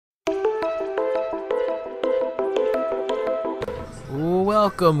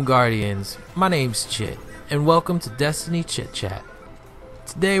Welcome, Guardians. My name's Chit, and welcome to Destiny Chit Chat.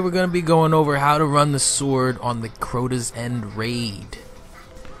 Today we're going to be going over how to run the sword on the Crota's End raid.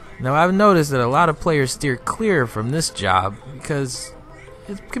 Now, I've noticed that a lot of players steer clear from this job because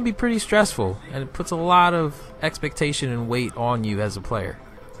it can be pretty stressful and it puts a lot of expectation and weight on you as a player.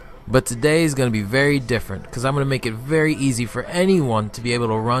 But today is going to be very different because I'm going to make it very easy for anyone to be able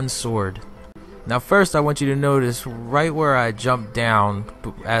to run sword. Now first I want you to notice right where I jump down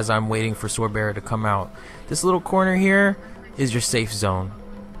as I'm waiting for Swordbearer to come out. This little corner here is your safe zone.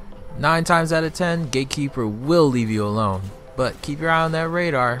 9 times out of 10, Gatekeeper will leave you alone. But keep your eye on that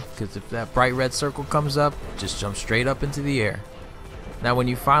radar, because if that bright red circle comes up, just jump straight up into the air. Now when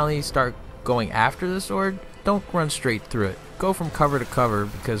you finally start going after the sword, don't run straight through it. Go from cover to cover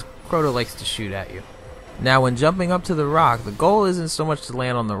because Crota likes to shoot at you. Now when jumping up to the rock, the goal isn't so much to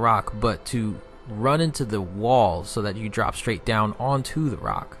land on the rock, but to run into the wall so that you drop straight down onto the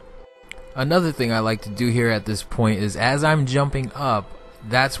rock. Another thing I like to do here at this point is as I'm jumping up,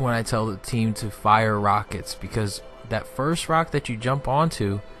 that's when I tell the team to fire rockets, because that first rock that you jump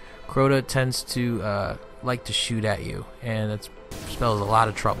onto, Crota tends to like to shoot at you, and it spells a lot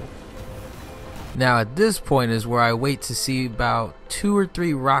of trouble. Now at this point is where I wait to see about 2 or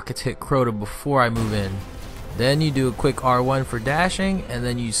 3 rockets hit Crota before I move in. Then you do a quick R1 for dashing, and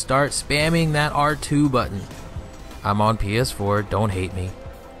then you start spamming that R2 button. I'm on PS4, don't hate me.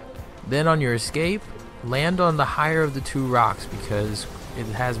 Then on your escape, land on the higher of the 2 rocks because it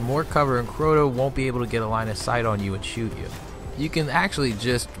has more cover and Crota won't be able to get a line of sight on you and shoot you. You can actually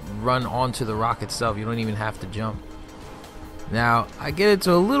just run onto the rock itself, you don't even have to jump. Now, I get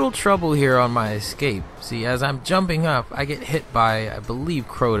into a little trouble here on my escape. See, as I'm jumping up, I get hit by, I believe,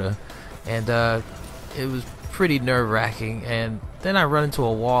 Crota, and it was pretty nerve-wracking, and then I run into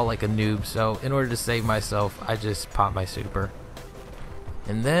a wall like a noob, so in order to save myself, I just pop my super.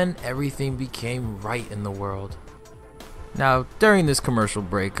 And then everything became right in the world. Now, during this commercial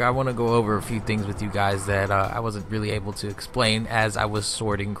break, I want to go over a few things with you guys that I wasn't really able to explain as I was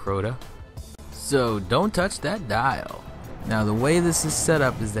sorting Crota. So, don't touch that dial. Now, the way this is set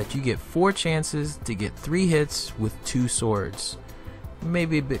up is that you get 4 chances to get 3 hits with 2 swords.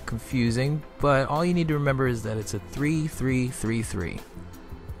 Maybe a bit confusing, but all you need to remember is that it's a 3-3-3-3.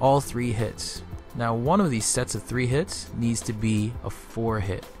 All 3 hits. Now one of these sets of 3 hits needs to be a 4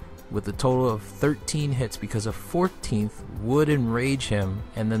 hit, with a total of 13 hits because a 14th would enrage him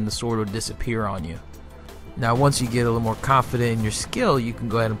and then the sword would disappear on you. Now once you get a little more confident in your skill, you can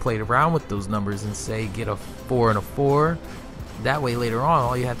go ahead and play around with those numbers and say get a 4 and a 4. That way later on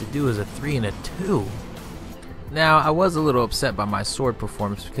all you have to do is a 3 and a 2. Now, I was a little upset by my sword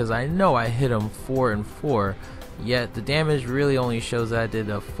performance because I know I hit him 4 and 4, yet the damage really only shows that I did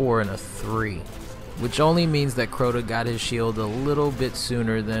a 4 and a 3, which only means that Crota got his shield a little bit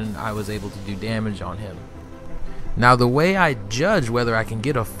sooner than I was able to do damage on him. Now, the way I judge whether I can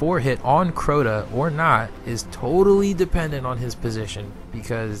get a 4 hit on Crota or not is totally dependent on his position,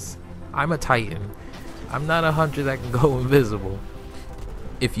 because I'm a Titan. I'm not a hunter that can go invisible.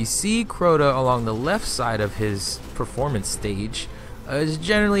 If you see Crota along the left side of his performance stage, it's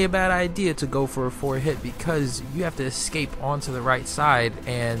generally a bad idea to go for a 4 hit because you have to escape onto the right side,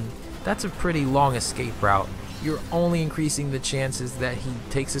 and that's a pretty long escape route. You're only increasing the chances that he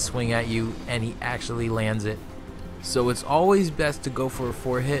takes a swing at you and he actually lands it. So it's always best to go for a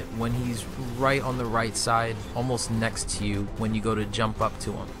 4 hit when he's right on the right side, almost next to you when you go to jump up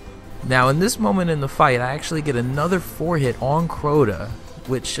to him. Now in this moment in the fight, I actually get another 4 hit on Crota,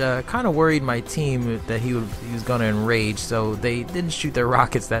 which kind of worried my team that he was going to enrage, so they didn't shoot their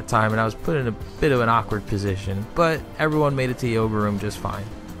rockets that time, and I was put in a bit of an awkward position, but everyone made it to the ogre room just fine.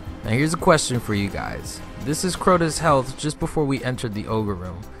 Now here's a question for you guys. This is Crota's health just before we entered the ogre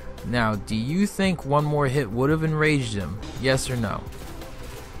room. Now, do you think one more hit would have enraged him? Yes or no?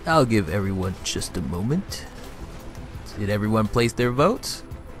 I'll give everyone just a moment. Did everyone place their votes?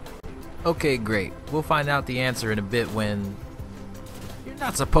 Okay, great. We'll find out the answer in a bit when... You're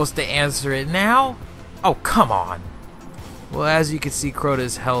not supposed to answer it now. Oh, come on. Well, as you can see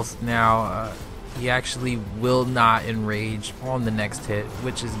Crota's health now, he actually will not enrage on the next hit,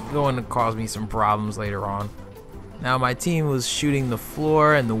 which is going to cause me some problems later on. Now my team was shooting the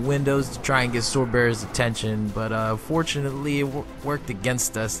floor and the windows to try and get Swordbearer's attention, but fortunately it worked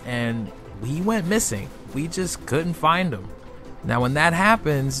against us and he went missing. We just couldn't find him. Now when that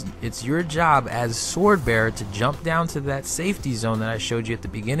happens, it's your job as Swordbearer to jump down to that safety zone that I showed you at the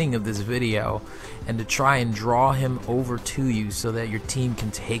beginning of this video and to try and draw him over to you so that your team can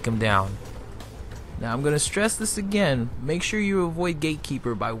take him down. Now I'm going to stress this again, make sure you avoid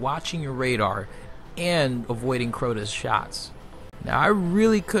Gatekeeper by watching your radar and avoiding Crota's shots. Now I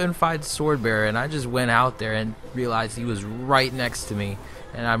really couldn't find Swordbearer, and I just went out there and realized he was right next to me,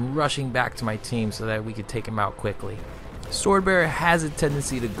 and I'm rushing back to my team so that we could take him out quickly. Swordbearer has a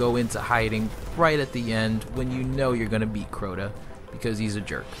tendency to go into hiding right at the end when you know you're gonna beat Crota, because he's a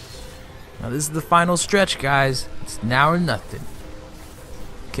jerk. Now this is the final stretch, guys. It's now or nothing.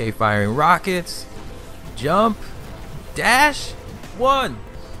 Okay, firing rockets, jump, dash, 1,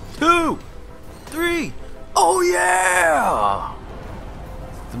 2, 3. Oh yeah!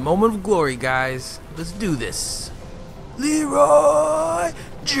 It's the moment of glory, guys. Let's do this. Leroy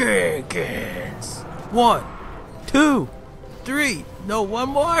Jenkins. 1, 2, 3. No, one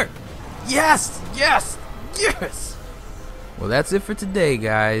more. Yes, yes, yes. Well, that's it for today,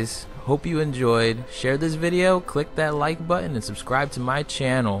 guys. Hope you enjoyed. Share this video, click that like button, and subscribe to my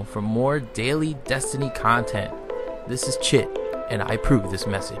channel for more daily Destiny content. This is Chit, and I approve this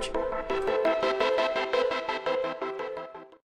message.